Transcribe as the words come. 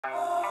I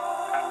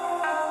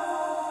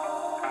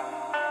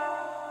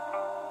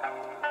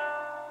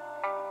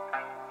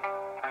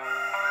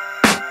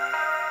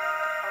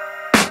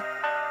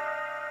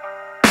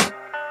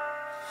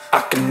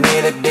can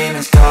hear the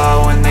demons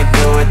call when they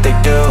do what they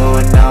do.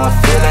 And now I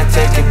feel like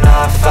taking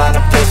off, find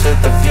a place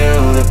with a view.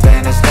 The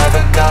pain is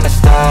never gonna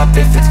stop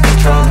if it's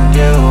controlling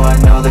you. I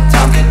know that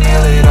time can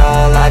heal it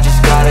all, I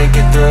just gotta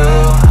get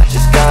through. I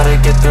just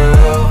gotta get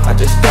through, I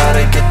just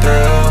gotta get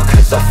through.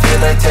 Cause I feel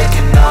like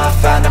taking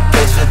off, find a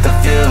place with a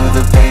view.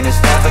 The pain is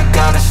never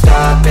gonna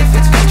stop if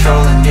it's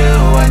controlling you.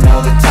 I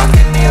know that time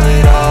can heal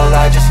it all,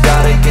 I just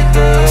gotta get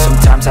through.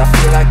 Sometimes I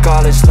feel like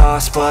all is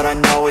lost, but I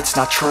know it's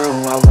not true.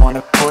 I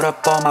wanna put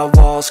up all my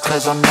walls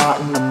cause I'm not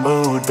in the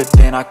mood, but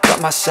then I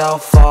cut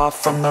myself off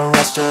from the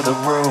rest of the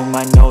room.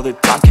 I know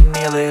that time can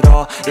heal it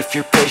all if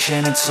you're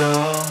patient, and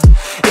soon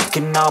it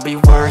can all be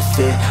worth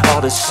it,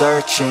 all the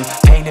searching.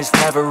 Pain is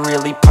never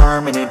really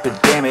permanent, but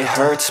damn it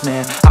hurts,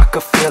 man. I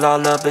could feel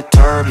all of the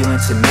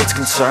turbulence and it's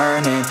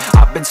concerning.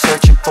 I've been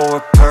searching for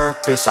a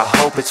purpose, I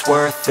hope it's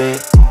worth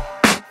it.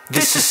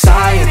 This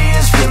society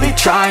is really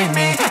trying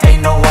me.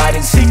 Ain't no hide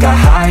and seek, I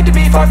hide to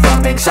be far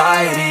from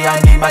anxiety.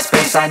 I need my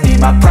space, I need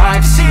my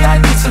privacy.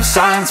 I need some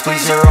silence,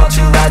 please, you're all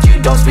too loud.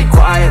 You don't speak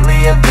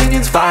quietly,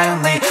 opinions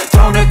violently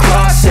thrown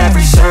across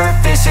every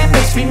surface. It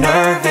makes me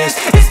nervous,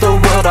 is the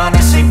world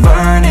honestly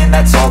burning?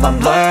 That's all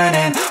I'm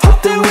learning.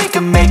 Hope that we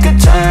can make a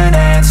turn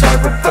and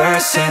start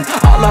reversing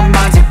all our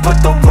minds and put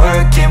the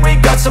work in. We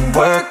got some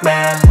work,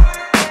 man.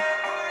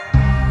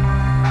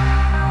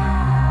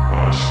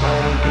 I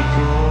started to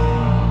do.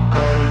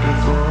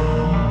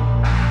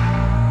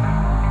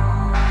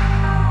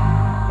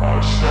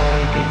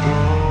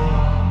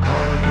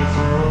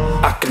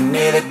 I can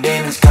hear the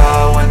demons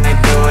call when they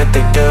do what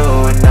they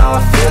do. And now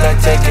I feel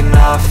like taking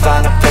off,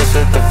 find a place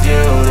with a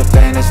view. The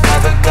pain is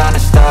never gonna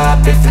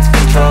stop if it's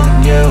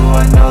controlling you.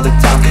 I know that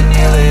time can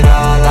heal it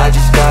all, I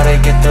just gotta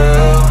get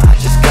through. I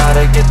just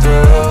gotta get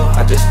through,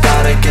 I just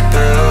gotta get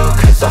through.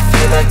 Cause I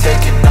feel like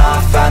taking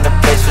off, find a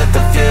place with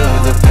a view.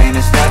 The pain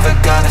is never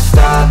gonna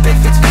stop if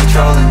it's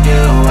controlling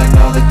you. I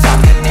know that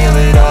time can heal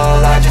it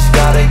all, I just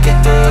gotta get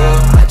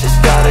through. I just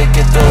gotta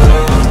get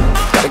through.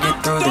 Gotta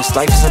get through this,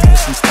 life is a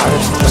nuisance, tired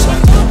of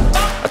losing.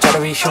 I try to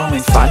be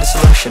human, find a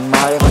solution,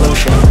 my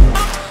evolution.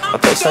 A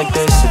place like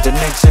this, it didn't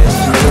exist,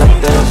 made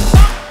like this.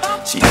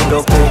 So you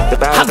go pick the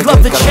battle. I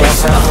love the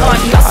chase and the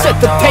hunt. I set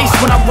the pace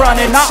when I'm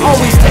running. I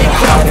always take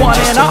what I want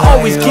and I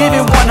always give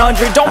it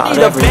 100. Don't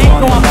need a bank,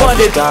 no I'm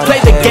funded. Play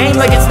the game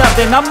like it's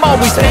nothing. I'm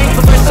always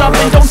thankful for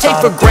something. Don't take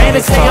for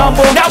granted, stay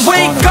humble. Now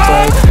wake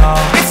up,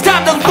 it's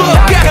time to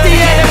look at the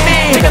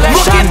enemy.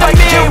 Look in the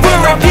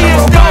mirror if he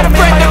is no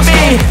friend to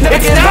me.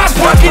 It's not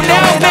working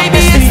out,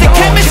 maybe it's the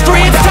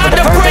chemistry. It's time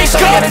to break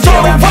up so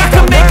I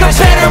can make a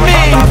better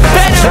me.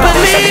 Better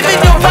believe in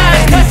your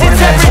mind cause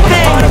it's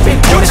everything.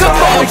 You can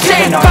mold,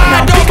 change,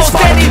 find almost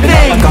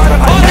anything.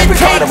 All it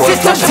takes is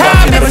some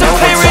time and some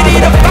clarity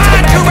to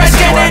find your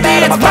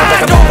identity. It's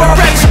mind over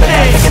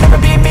everything. They can never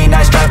be me,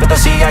 nice try, but they'll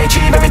see I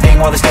achieve everything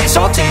while they stay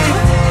salty.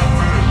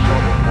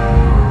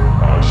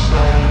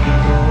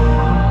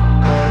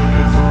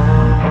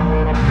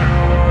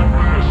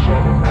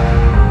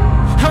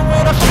 And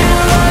when I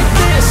feel like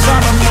this,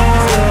 I'm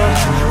immortal.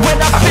 When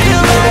I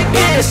feel like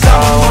this,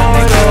 I'm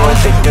immortal.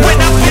 When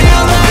I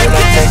feel like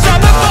this,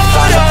 I'm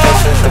immortal.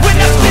 When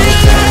I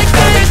feel like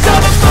this,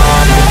 I'm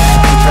immortal.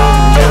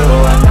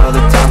 I know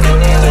that time can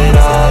heal it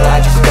all,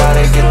 I just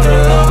gotta get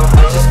through.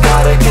 I just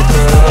gotta get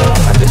through,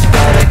 I just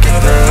gotta get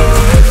through.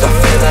 I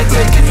feel like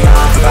taking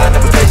off, find a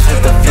place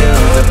with a view.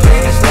 The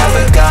pain is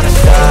never gonna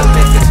stop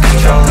if it's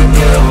controlling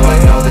you. I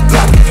know that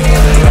time can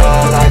heal it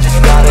all, I just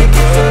gotta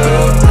get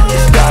through. I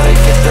just gotta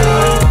get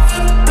through.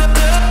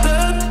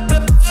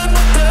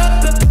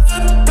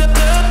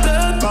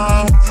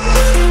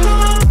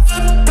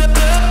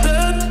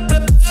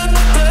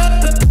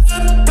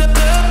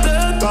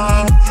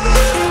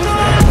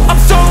 I'm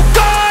so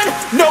gone,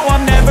 no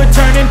I'm never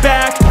turning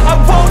back. I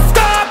won't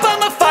stop,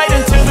 I'ma fight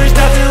until there's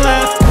nothing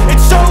left.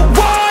 It's so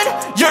on,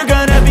 you're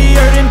gonna be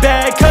hurting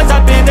bad. Cause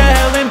I've been to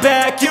hell and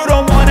back. You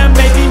don't wanna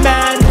make me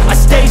mad, I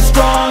stay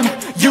strong,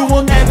 you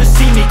will never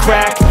see me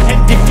crack.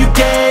 And if you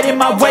get in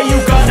my way,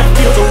 you're gonna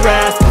feel the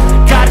wrath.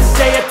 Gotta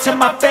say it to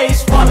my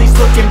face while he's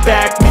looking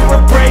back.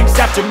 Mirror breaks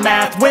after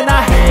math. When